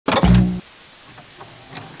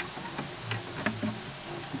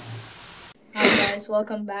guys,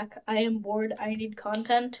 welcome back. I am bored. I need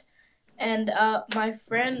content, and my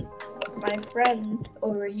friend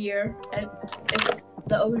over here, and if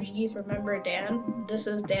the OGs remember Dan, this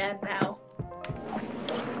is Dan now.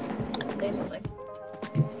 Say something.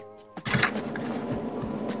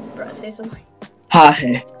 Bro, say something.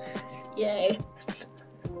 Hi. Yay.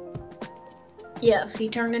 Yes, he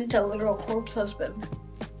turned into a literal corpse husband.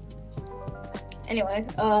 Anyway,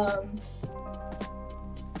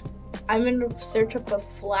 I'm gonna search up a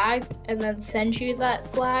flag and then send you that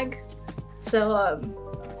flag. So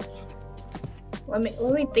let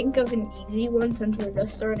me think of an easy one since we're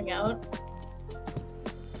just starting out.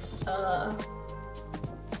 I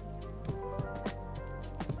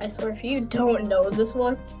swear if you don't know this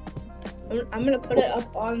one, I'm gonna put it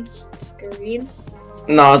up on screen.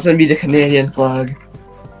 No, it's gonna be the Canadian flag.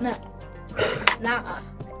 Nah.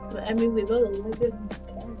 I mean, we both live in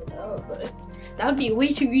Canada, but that would be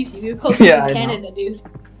way too easy. We both live in Canada, dude.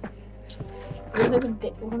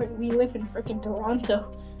 We live in freaking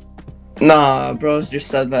Toronto. Nah, bros just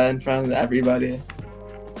said that in front of everybody.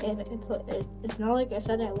 And it's not like I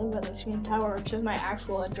said I live at the CN Tower, which is my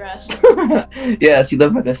actual address. Yes, you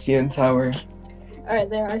live at the CN Tower. All right,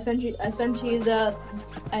 there. I sent you the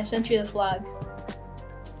flag.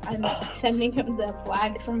 I'm sending him the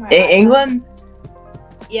flag from my England?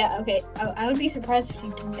 Yeah, okay. I would be surprised if you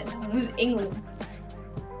didn't get that one. It was England.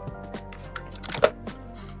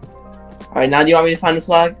 Alright, now do you want me to find the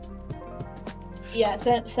flag? Yeah,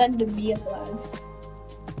 send to me a flag.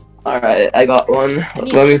 Alright, I got one.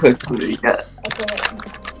 Let me quickly get it. Okay.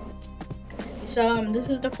 So, this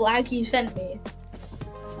is the flag he sent me.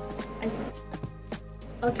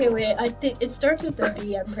 Okay, wait. I think it starts with a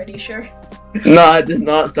B, I'm pretty sure. No, it does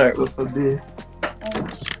not start with a B.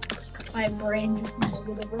 My brain just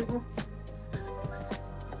negative right now.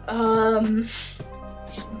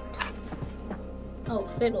 Oh,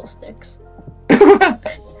 fiddlesticks. Do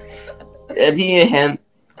you need a hint?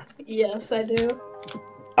 Yes, I do.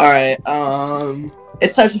 Alright,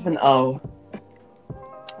 it starts with an O.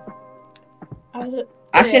 Actually,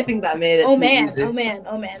 I think that made it too easy. Oh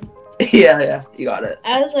man. Yeah, you got it.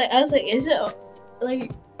 I was like, is it,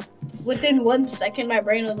 like, within 1 second, my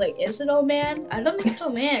brain was like, is it oh man? I don't think it's oh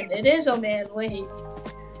man. It is oh man. Wait.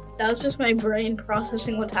 That was just my brain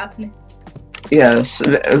processing what's happening. Yes,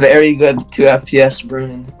 very good 2 FPS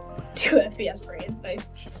brain. 2 FPS brain.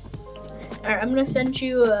 Nice. Alright, I'm gonna send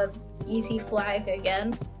you a easy flag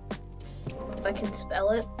again. If I can spell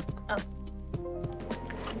it.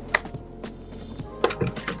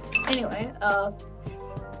 Anyway,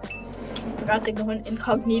 forgot to go in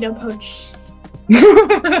incognito mode.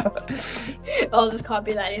 I'll just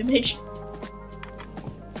copy that image.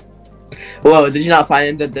 Whoa, did you not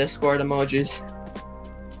find the Discord emojis?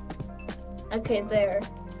 Okay, there.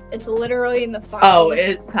 It's literally in the file. Oh,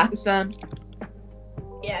 it's Pakistan?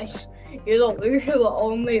 Yes. You're the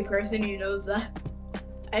only person who knows that.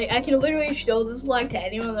 I can literally show this flag to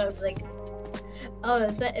anyone that would be like, oh,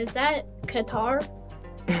 is that Qatar?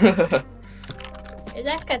 Is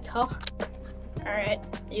that Qatar? Alright,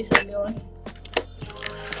 you said going.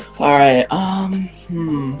 Alright, I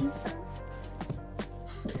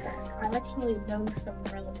actually know some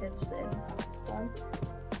relatives in Pakistan.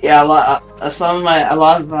 Yeah, a lot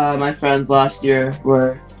of my friends last year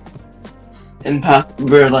were from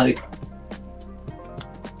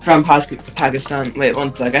Pakistan. Wait,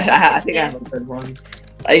 1 sec. I think I have a good one.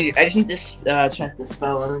 I just need to check the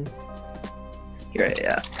spelling. Here,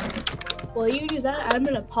 yeah. While you do that, I'm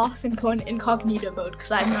gonna pause and go in incognito mode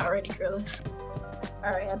because I'm not ready for this.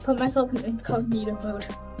 Alright, I put myself in incognito mode.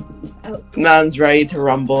 Man's ready to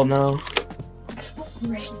rumble now.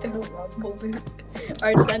 Ready to rumble, dude.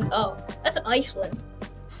 Alright, send. Oh, that's Iceland.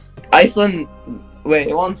 Iceland.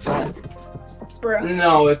 Wait, 1 sec. Bro.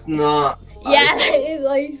 No, it's not. Yeah, that is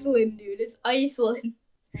Iceland, dude. It's Iceland.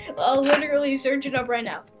 I'll literally search it up right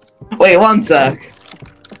now. Wait, 1 sec.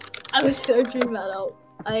 I was searching that out.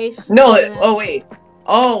 Iceland. No, oh wait.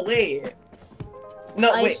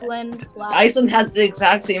 No, Iceland wait. flag. Iceland has the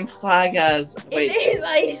exact same flag as. Wait. It is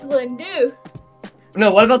Iceland, dude.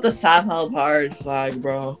 No, what about the Svalbard flag,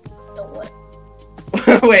 bro? The what?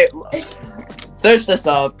 Wait. Search this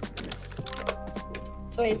up.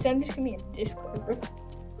 Wait, send this to me in Discord, bro.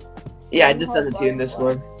 Yeah, I did send it to you in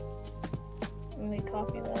Discord. Let me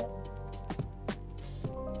copy that.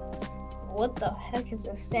 What the heck is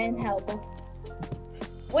a Sandharbor?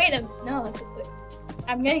 Wait a no.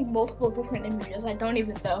 I'm getting multiple different images. I don't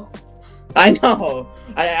even know. I know.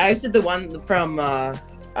 I said the one from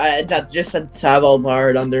that just said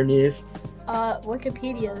Svalbard underneath.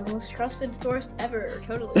 Wikipedia, the most trusted source ever.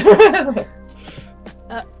 Totally.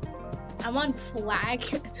 I'm on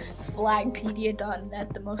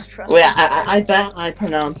flagpedia.net, the most trusted. Wait, I bet I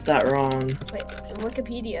pronounced that wrong. Wait,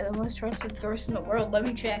 Wikipedia, the most trusted source in the world. Let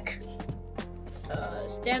me check.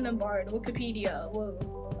 Standard Wikipedia. Whoa.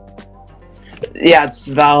 Yeah, it's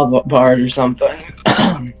Valbard or something.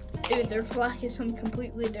 Dude, their flag is something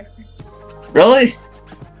completely different. Really?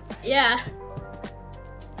 Yeah.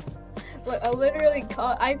 Look, I literally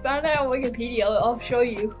I found it on Wikipedia. I'll show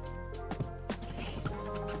you.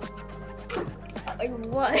 Like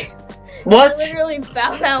what? What? I literally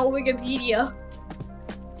found that on Wikipedia.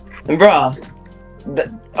 Bruh.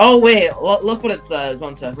 Oh wait, look what it says.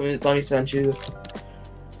 One sec. Let me send you.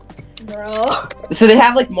 Bro. So they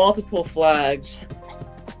have like multiple flags.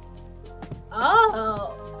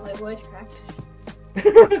 Oh, my voice cracked.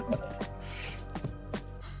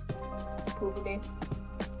 Poopity.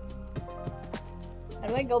 How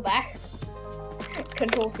do I go back?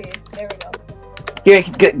 Control T. There we go. Here,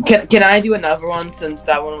 can I do another one since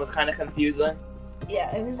that one was kind of confusing?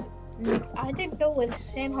 Yeah, it was. I didn't know what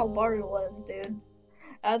San Halbari was, dude.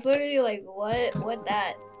 I was literally like, what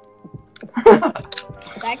that?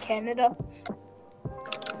 Is that Canada?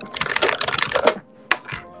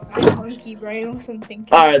 Monkey brain wasn't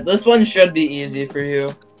thinking. Alright, this one should be easy for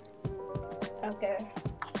you. Okay.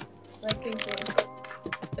 Let me think.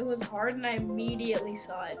 It was hard and I immediately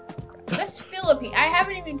saw it. That's Philippines. I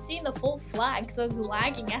haven't even seen the full flag, so it's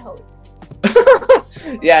lagging out.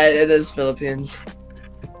 Yeah, it is Philippines.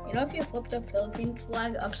 You know, if you flip the Philippines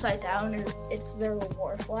flag upside down, it's their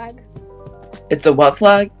war flag. It's a what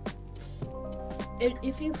flag?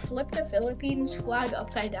 If you flip the Philippines flag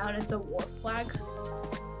upside down, it's a war flag.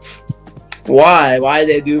 Why? Why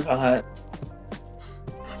do they do that?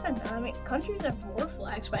 I don't know. I mean, countries have war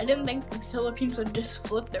flags, but I didn't think the Philippines would just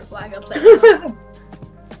flip their flag upside down.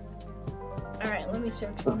 Alright, let me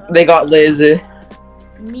search one up. They got lazy.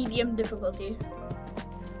 Medium difficulty.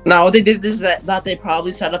 No, what they did is that they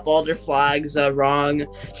probably set up all their flags wrong,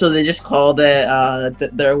 so they just called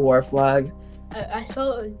it their war flag. I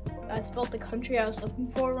spelled the country I was looking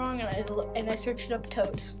for wrong, and I searched up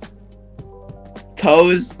toads.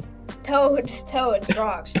 Toes? Toads,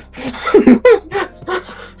 rocks.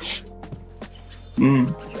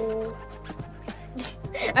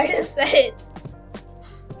 I just said it.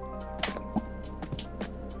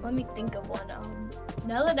 Let me think of one.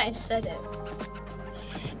 Now that I said it.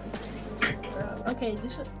 Okay,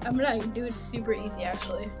 I'm gonna do it super easy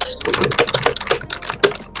actually. I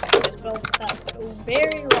spelled that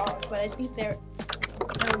very wrong, but I think they're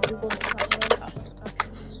Google.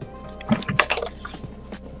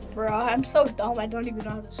 Bro, I'm so dumb. I don't even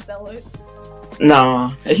know how to spell it.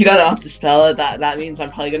 No, if you don't know how to spell it, that means I'm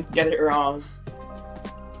probably gonna get it wrong.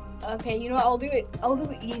 Okay, you know what? I'll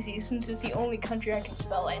do it easy since it's the only country I can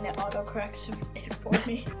spell and it autocorrects it for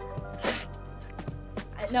me.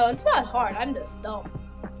 No, it's not hard. I'm just dumb.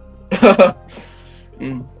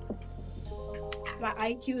 My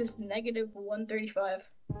IQ is negative 135.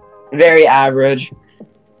 Very average.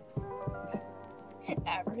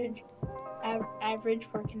 Average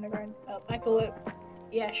for kindergarten. I feel it.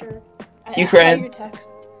 Yeah, sure. Ukraine. I saw your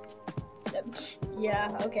text.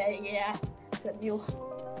 Yeah. Okay. Yeah.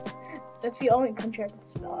 That's the only country I can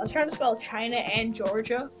spell. I was trying to spell China and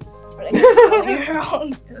Georgia, but I kept spelling it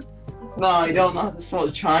wrong. No, you don't know how to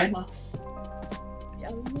spell China.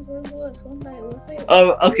 Yeah, one day.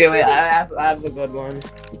 Oh, okay, wait, I have a good one.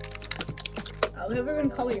 I'm never gonna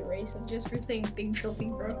call you racist just for saying big trophy,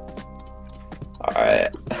 bro.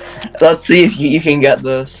 Alright. Let's see if you can get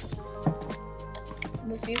this.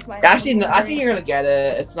 Actually, no, I think you're gonna get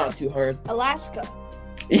it. It's not too hard. Alaska.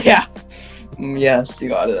 Yeah. Yes, you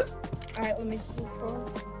got it. Alright, let me look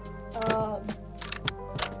for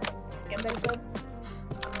Skimbaker.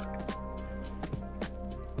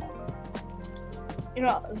 You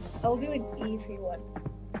know, I'll do an easy one.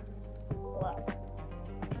 Wow.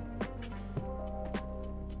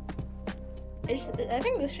 I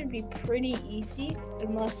think this should be pretty easy,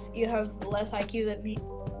 unless you have less IQ than me.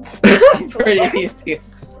 Pretty easy.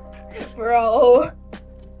 Bro.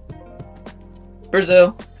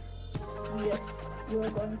 Brazil. Yes, you are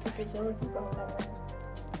going to Brazil if you got that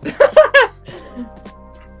right.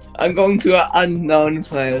 I'm going to an unknown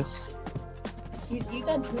place. You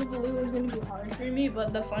thought Tuvalu was going to be hard for me,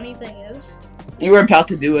 but the funny thing is... You were about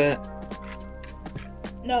to do it.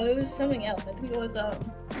 No, it was something else. I think it was,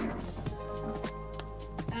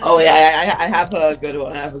 Oh yeah, I have a good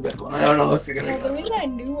one. I don't know if you're gonna. Well, the reason I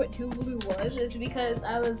knew what Tuvalu was is because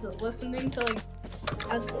I was listening to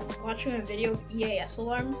I was watching a video of EAS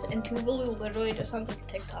alarms, and Tuvalu literally just sounds like a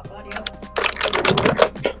TikTok audio.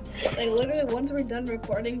 Like literally, once we're done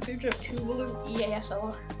recording, search up Tuvalu EAS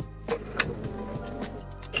alarm.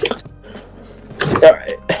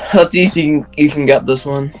 Alright, let's see if you can get this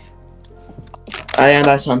one.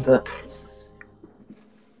 I sent it.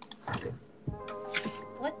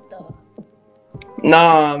 What the?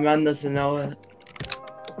 Nah, man doesn't know it.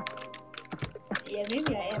 Yeah,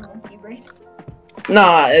 maybe I am monkey brain.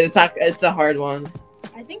 Nah, it's a hard one.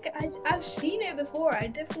 I think I've seen it before. I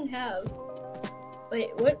definitely have.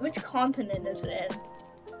 Wait, which continent is it in?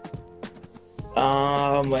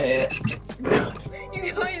 Wait.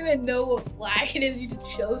 You don't even know what flag it is. You just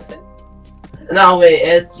chose it. No, wait.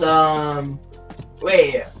 It's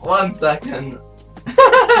Wait, 1 second.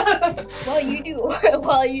 Well, you do.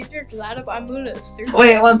 While you search that up, I'm gonna search.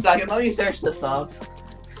 Wait, 1 second. Let me search this up.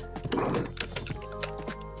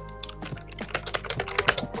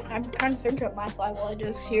 I'm trying to search up my flag while I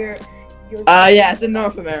just hear your. Yeah, it's in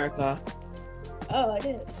North America. Oh, I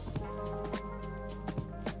did.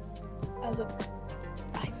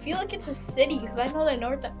 I feel like it's a city because I know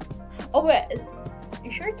that Oh wait,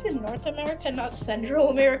 you sure it's in North America, not Central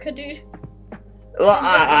America, dude? Well,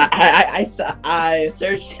 I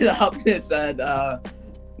searched it up and it said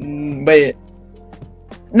wait.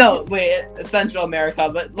 No, wait, Central America,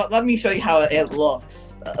 but let me show you how it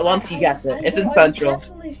looks. Once you guess it, it's in Central. I've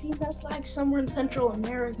definitely seen that flag somewhere in Central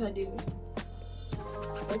America, dude.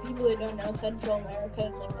 For people who don't know, Central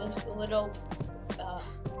America is like this little,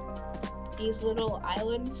 these little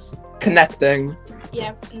islands. Connecting.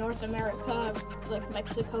 Yeah, North America, like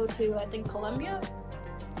Mexico to, I think, Colombia?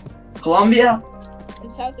 Colombia? In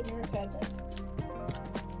South America, I think.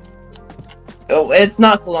 Oh, it's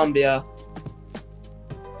not Colombia.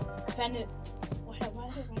 Why did I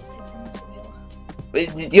say Venezuela? Wait,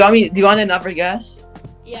 do you want another guess?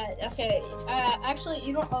 Yeah, okay. Actually,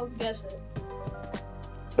 you know, I'll guess it.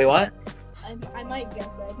 Wait, what? I might guess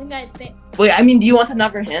it. I think. Wait, do you want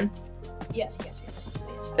another hint? Yes.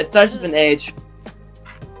 It starts with an H.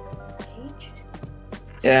 H?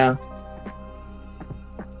 Yeah.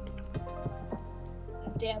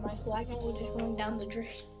 Damn, my flag was just going down the drain.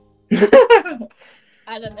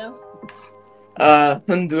 I don't know.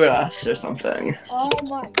 Honduras or something. Oh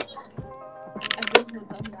my. I just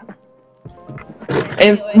moved on now.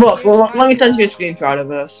 And Anyway, look, let me send you a screenshot of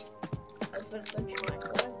this. I was gonna send you my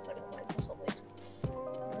flag, but it might just always.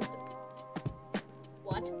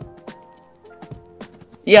 What?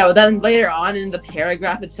 Yeah, but then later on in the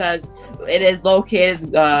paragraph it says it is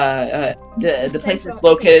located. The place it's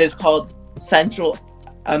located is called Central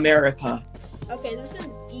America. Okay, this is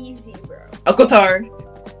easy, bro. Qatar.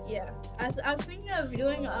 Yeah, I was thinking of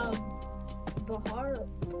doing Bahar,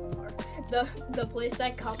 the place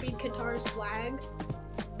that copied Qatar's flag,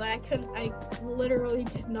 but I couldn't. I literally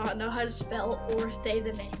did not know how to spell or say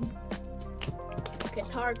the name.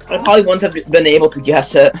 Qatar. I probably wouldn't have been able to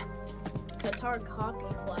guess it. Qatar copy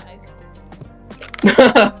flag.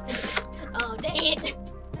 Oh dang it!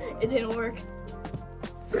 It didn't work.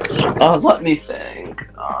 Let me think.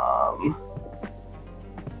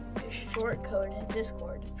 Short code in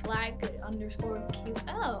Discord. Flag _Q.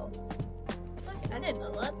 Oh. I didn't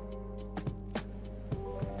know that.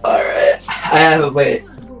 Alright. Wait.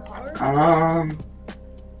 I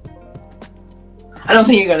don't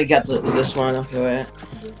think you're gonna get this one. Okay, wait.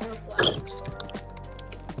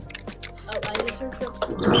 Oh, I just searched up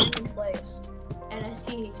some random place. And I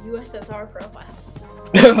see USSR profile.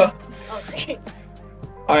 Okay.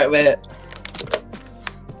 Alright, wait.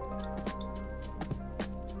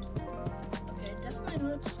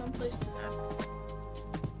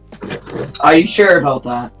 Are you sure about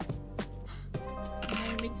that?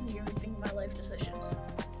 I'm making you rethink my life decisions.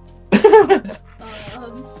 Dude,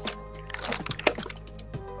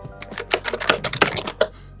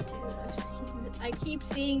 I keep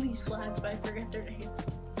seeing these flags, but I forget their name.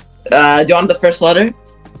 Do you want the first letter?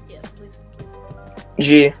 Yes, please.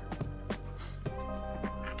 G.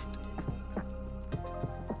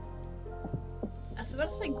 I was about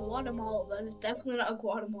to say Guatemala, but it's definitely not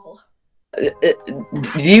Guatemala. Do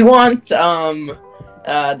you want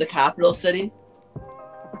the capital city?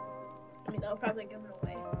 I mean, that'll probably give it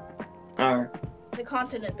away. Or The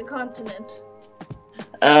continent. the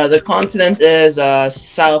continent is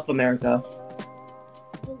South America.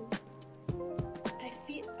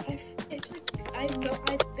 I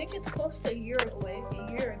think it's close to Uruguay.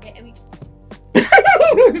 Uruguay. I mean.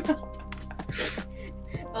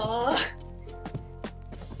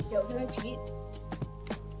 Yo, can I cheat?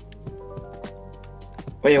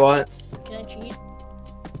 Wait, what? Can I cheat?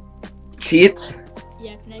 Cheat?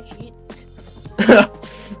 Yeah, can I cheat?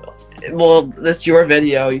 Well, that's your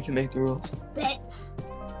video. You can make the rules. Bet.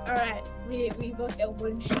 Alright, we both get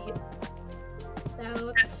one cheat.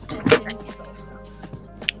 South and then also.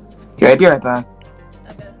 Okay, I'll be right back.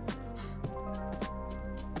 Okay.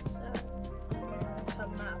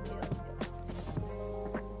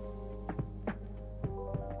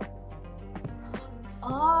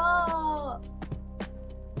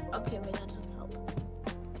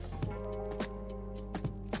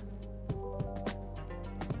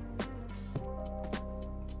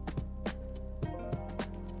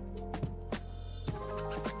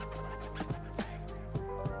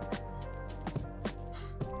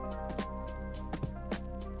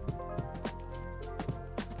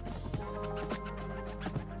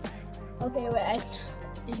 Okay, wait.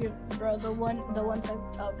 Here, bro. The one type.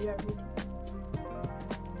 I'll be right with you.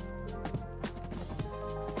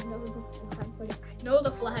 I know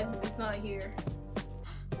the flag is not here.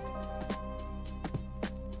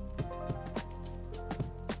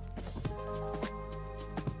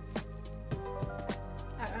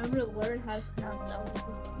 I'm gonna learn how to pronounce that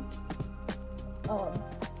one.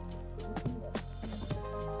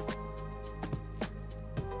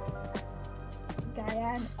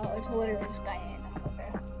 Guyana. Oh, it's literally just Guyana.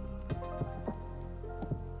 Okay.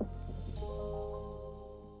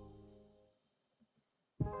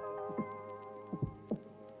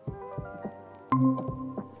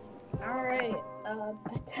 Alright,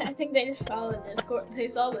 I think they just saw the Discord. They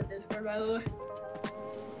saw the Discord, by the way.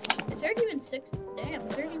 Is there even 6? Damn,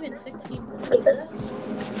 is there even 16 minutes?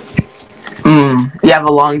 You have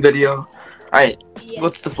a long video. Alright, Yeah.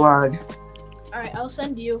 what's the flag? Alright, I'll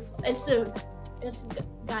send you. It's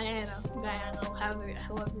Guyana, however you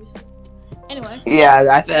say. Anyway.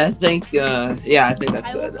 Yeah, I think that's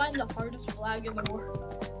I will good. find the hardest flag in the world.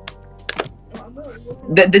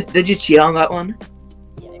 Did you cheat on that one?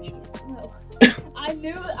 Yeah, I cheated. No. I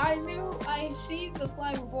knew I seen the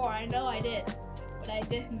flag before. I know I did, but I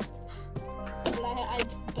didn't.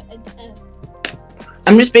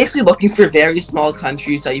 I'm just basically looking for very small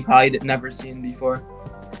countries that you probably never seen before.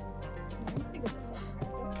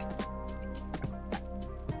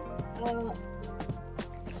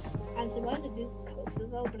 I was about to do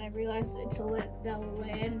Kosovo, but I realized the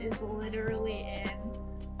land is literally in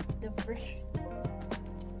the freaking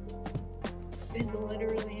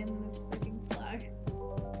flag.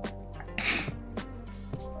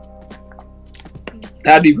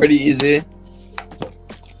 That'd be pretty easy.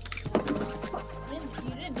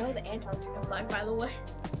 You didn't know the Antarctica flag, by the way.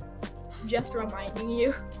 Just reminding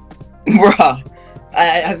you. Bruh,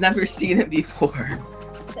 I've never seen it before.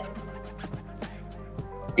 Same.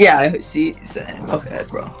 Yeah, see, same. Okay,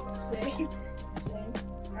 bro. Same.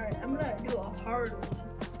 Alright, I'm gonna do a hard one.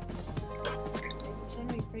 It's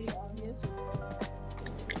gonna be pretty obvious.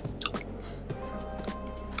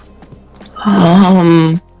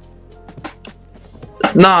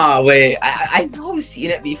 Nah, wait. I know I've seen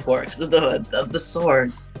it before because of the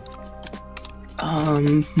sword.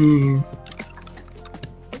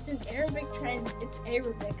 It's an Arabic trend. It's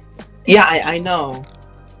Arabic. Yeah, I know.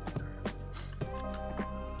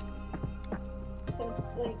 So,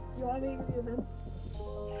 like, you want me to give you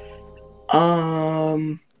a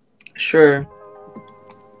hint? Sure.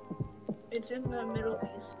 It's in the Middle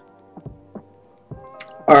East.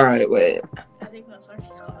 Alright, wait. I think that's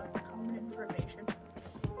actually common information.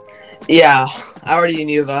 Yeah, I already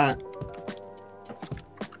knew that.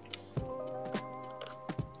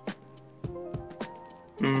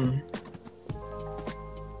 I'm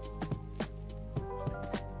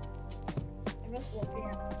just looking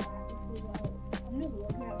at flags. I'm just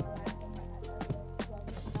looking at flags in my head.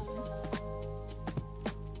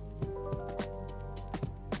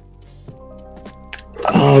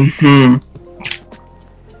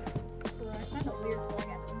 So I found a weird flag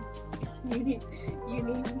at them. You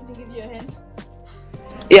need me to give you a hint?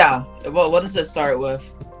 Yeah. What does it start with?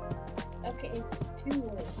 Okay, it's 2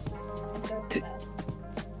 words. It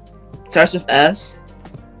Starts starts with S.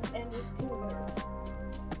 with S. And it's 2 words.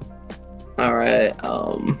 All right. I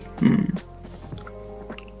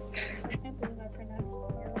can't believe I pronounced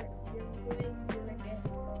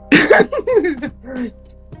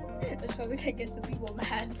That's probably gonna get some people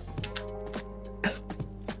mad.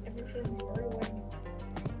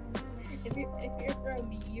 If you're throwing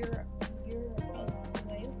me your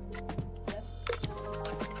away, yes.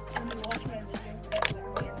 I'm gonna watch my video.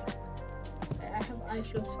 I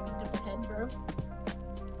should different head, bro.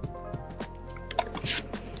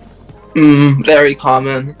 Very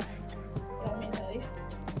common. You want me to tell you?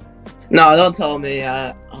 No, don't tell me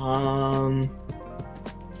yet. I'm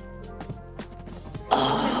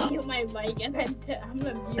gonna mute my mic and then I'm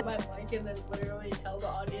gonna mute my mic and then literally tell the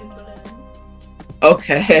audience what it is.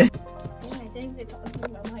 Okay. Oh, I didn't even talk to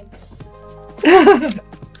my mic.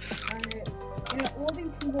 Alright. We'll do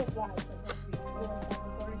 2 whole flags and then we'll stop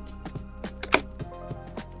recording.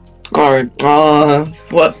 Alright.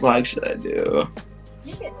 What flag should I do?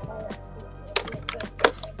 You can tell it.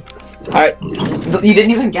 Alright. You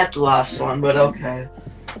didn't even get the last one, but okay.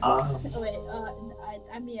 Wait,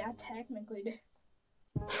 I mean, I technically did.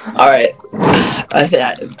 Alright.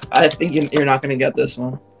 I think you're not gonna get this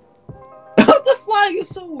one. The flag is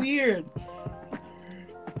so weird.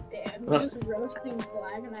 Damn, you're just roasting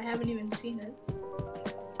flag and I haven't even seen it.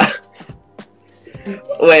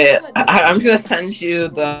 Wait, I'm just gonna send you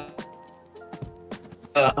the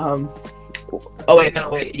Oh wait, no,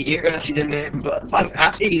 wait. You're gonna see the name, but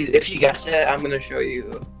if you guess it, I'm gonna show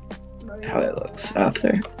you how it looks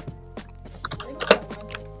after.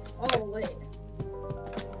 Oh wait.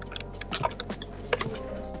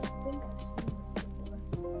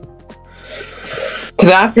 Cause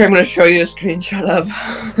after I'm gonna show you a screenshot of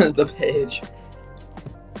the page.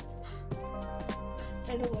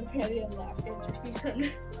 I don't want Patty to laugh at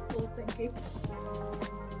you. Well, thank you.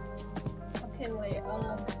 Okay, wait.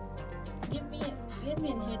 Give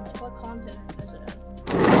me a hint. Like, what continent is it?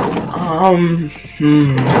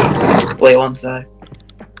 Wait one sec.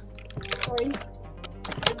 Sorry. I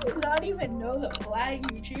do not even know the flag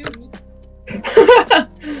you choose.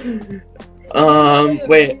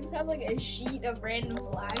 Wait. You just have like a sheet of random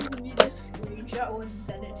flags and you just screenshot one and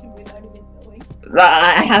send it to me without even knowing.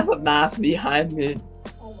 I have a map behind me.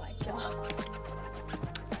 Oh my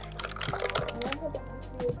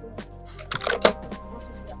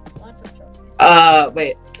god.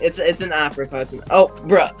 Wait. It's in Africa. It's in. Oh,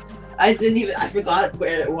 bruh. I forgot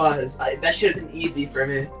where it was. That should have been easy for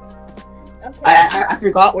me. Okay. I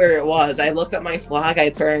forgot where it was. I looked at my flag, I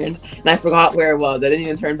turned, and I forgot where it was. I didn't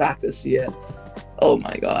even turn back to see it. Oh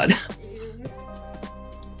my god.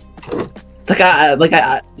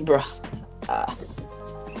 Bruh.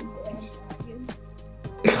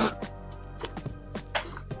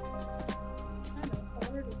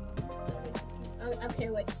 Okay,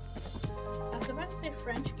 wait. I was about to say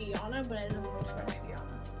French Guiana, but I don't think it's French Guiana.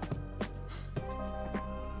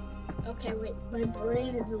 Okay, wait. My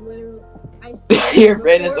brain is literally. Your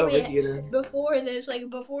brain is overheated. Before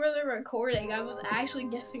the recording, I was actually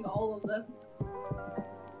guessing all of them.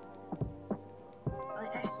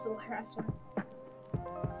 I swear.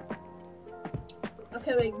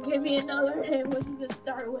 Okay, wait. Give me another hint. What does it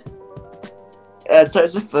start with? It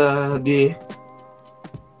starts with B.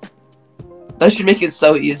 That should make it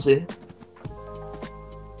so easy.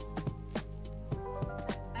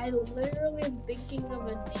 I literally am thinking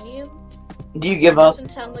of a name. Do you give up?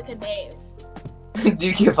 Doesn't sound like a name. Do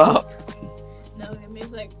you give up? No, it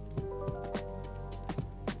means like.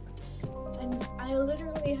 I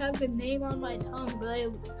literally have the name on my tongue, but I.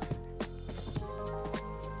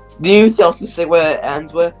 Do you also say what it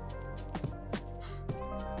ends with?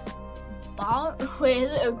 Bomb? Wait,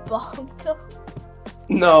 is it a bomb kill?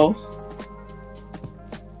 No.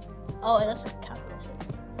 Oh, that's a capital C.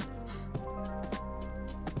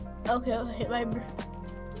 Okay, my.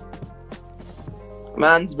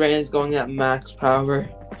 Man's brain is going at max power.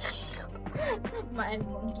 My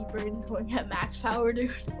monkey brain is going at max power,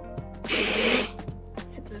 dude.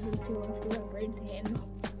 This is too much for my brain to handle.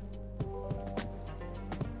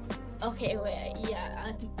 Okay, wait,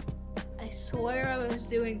 yeah, I swear I was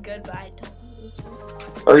doing good, but I don't.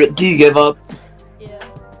 Or do you give up? Yeah.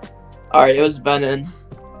 Alright, it was Benin.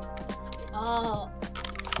 Oh.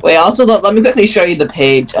 Wait, also, let me quickly show you the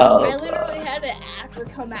page of. I literally had an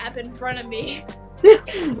Africa map in front of me. Why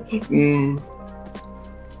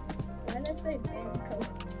did I say Bangkok?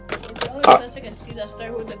 It's the only place I can see that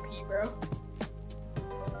start with a P, bro.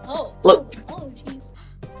 Oh, look. Oh, jeez.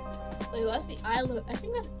 Wait, that's the island. I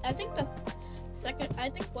think the second. I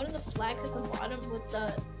think one of the flags at the bottom with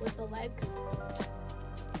the legs.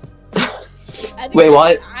 I think wait,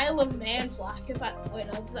 what? The Isle of Man flag. If I wait,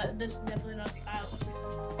 no, this is definitely not the Isle.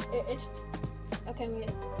 It's okay.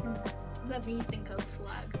 Wait, let me think of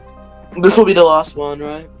flag. This will be the last one,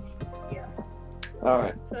 right? Yeah.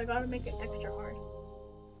 Alright. So I gotta make it extra hard.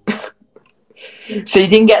 So you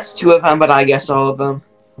didn't guess 2 of them, but I guess all of them.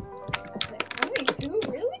 Wait, only 2?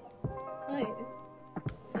 Really? Wait.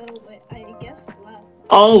 So wait, I guess left.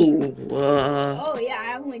 Oh. Oh yeah,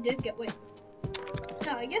 I only did get wait.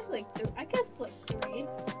 No, I guess like 3. I guess like 3.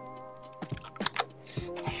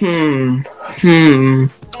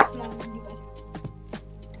 That's not too bad.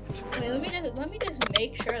 Wait, let me just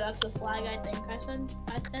make sure that's the flag I think I sent.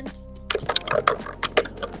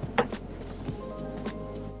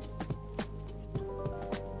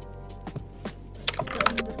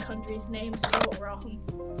 Spelling this country's name so wrong.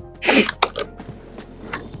 I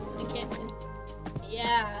can't.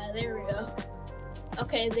 Yeah, there we go.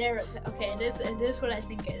 Okay, there. Okay, this is what I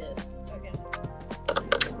think it is. Okay.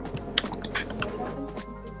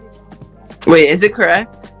 Wait, is it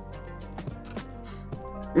correct?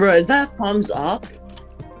 Bro, is that a thumbs up?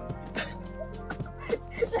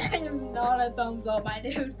 That is not a thumbs up, my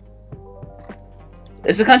dude.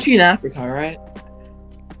 It's a country in Africa, right?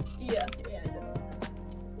 Yeah, it is.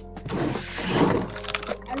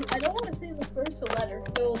 I don't want to say the first letter.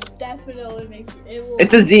 It will definitely make you. It will.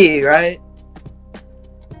 It's a Z, right?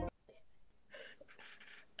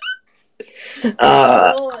 What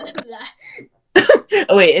was that?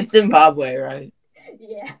 Oh, wait, it's Zimbabwe, right?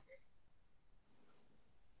 Yeah.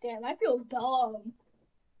 Damn, I feel dumb.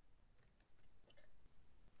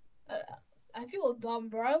 I feel dumb,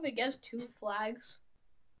 bro. I only guessed 2 flags.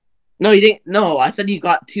 No, you didn't. No, I said you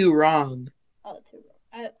got 2 wrong. Oh, 2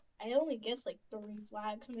 wrong. I only guessed like 3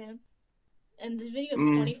 flags, man. And this video is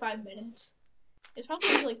Mm. 25 minutes. It's probably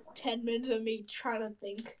just like 10 minutes of me trying to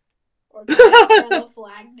think or trying to spell a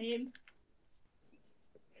flag name.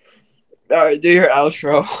 Alright, do your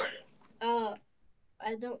outro.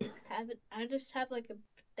 I don't have it. I just have like a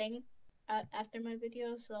thing after my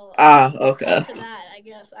video, so Okay. to that, I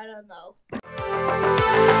guess. I don't know.